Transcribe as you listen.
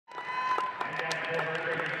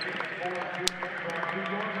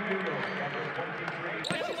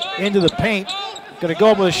Into the paint. Going to go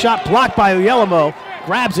up with a shot blocked by Uyaelunmo.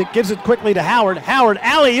 Grabs it, gives it quickly to Howard. Howard,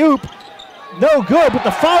 alley-oop. No good, but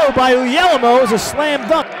the follow by Uyaelunmo is a slam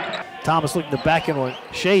dunk. Thomas looking to back in on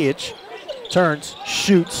Shayic. Turns,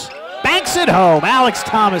 shoots, banks it home. Alex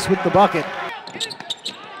Thomas with the bucket.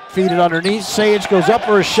 Feed it underneath. Shayic goes up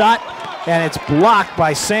for a shot, and it's blocked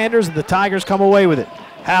by Sanders, and the Tigers come away with it.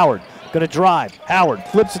 Howard going to drive. Howard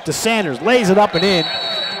flips it to Sanders, lays it up and in.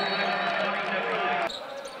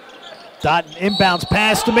 Dot inbounds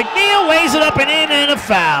pass to McNeil, lays it up and in, and a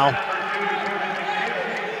foul.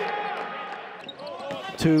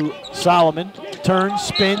 To Solomon, turns,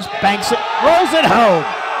 spins, banks it, rolls it home.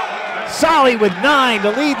 Solly with 9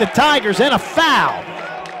 to lead the Tigers, and a foul.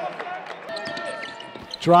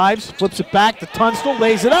 Drives, flips it back to Tunstall,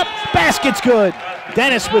 lays it up, basket's good.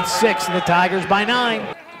 Dennis with 6, and the Tigers by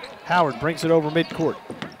 9. Howard brings it over midcourt.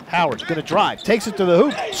 Howard's gonna drive, takes it to the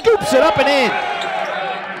hoop, scoops it up and in.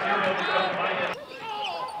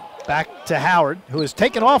 Back to Howard, who has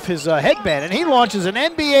taken off his headband, and he launches an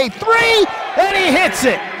NBA 3, and he hits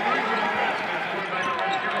it.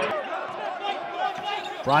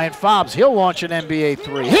 Brian Fobbs, he'll launch an NBA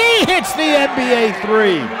 3. He hits the NBA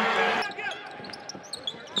 3.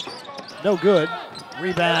 No good.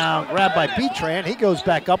 Rebound grabbed by Betran. He goes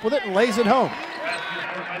back up with it and lays it home.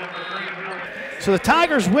 So the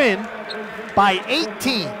Tigers win by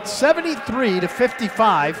 18,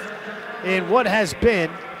 73-55 in what has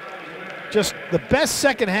been just the best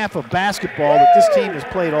second half of basketball that this team has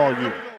played all year.